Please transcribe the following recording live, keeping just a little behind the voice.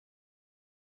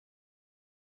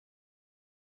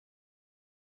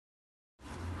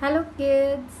Hello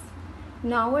kids.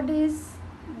 Nowadays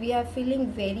we are feeling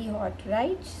very hot,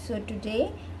 right? So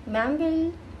today ma'am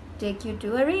will take you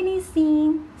to a rainy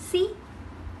scene. See?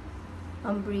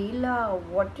 Umbrella,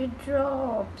 water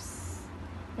drops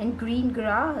and green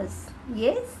grass.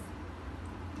 Yes?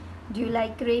 Do you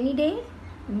like rainy day?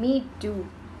 Me too.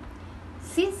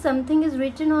 See, something is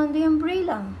written on the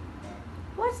umbrella.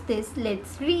 What's this?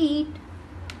 Let's read.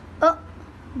 A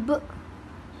b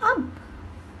up.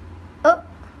 A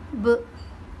b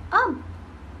up.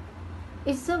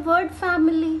 It's a word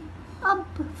family. Up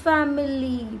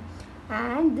family.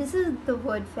 And this is the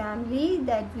word family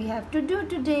that we have to do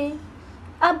today.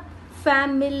 Up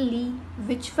family.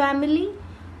 Which family?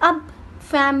 Up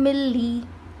family.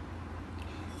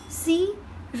 See,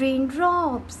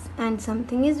 raindrops and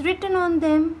something is written on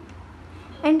them.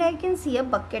 And I can see a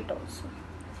bucket also.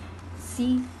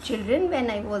 See, children,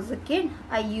 when I was a kid,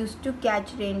 I used to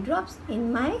catch raindrops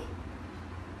in my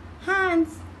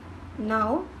hands.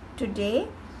 Now, today,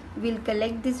 we'll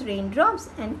collect these raindrops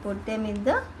and put them in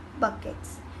the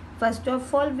buckets. First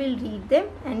of all, we'll read them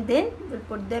and then we'll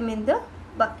put them in the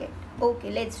bucket.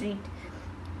 Okay, let's read.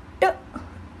 T,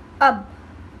 up,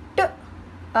 t,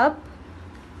 up,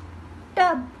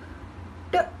 tub,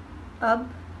 t, up,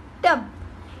 tub.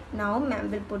 Now,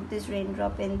 ma'am will put this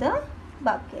raindrop in the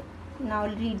bucket. Now,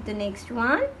 read the next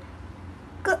one.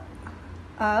 K,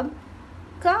 up,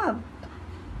 cup.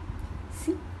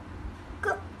 See, k,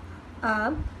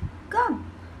 up, cup.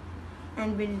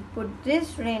 And we'll put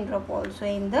this raindrop also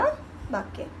in the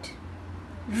bucket.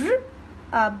 R,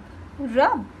 up,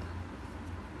 rub.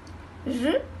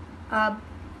 R, up,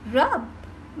 rub.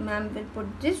 Ma'am will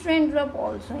put this raindrop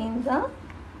also in the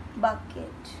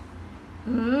bucket.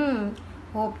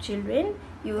 Hope children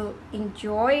you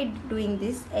enjoyed doing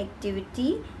this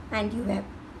activity and you have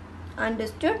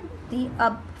understood the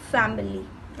up family,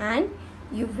 and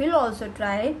you will also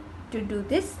try to do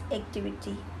this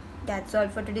activity. That's all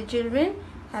for today children.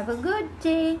 Have a good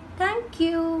day. Thank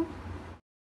you.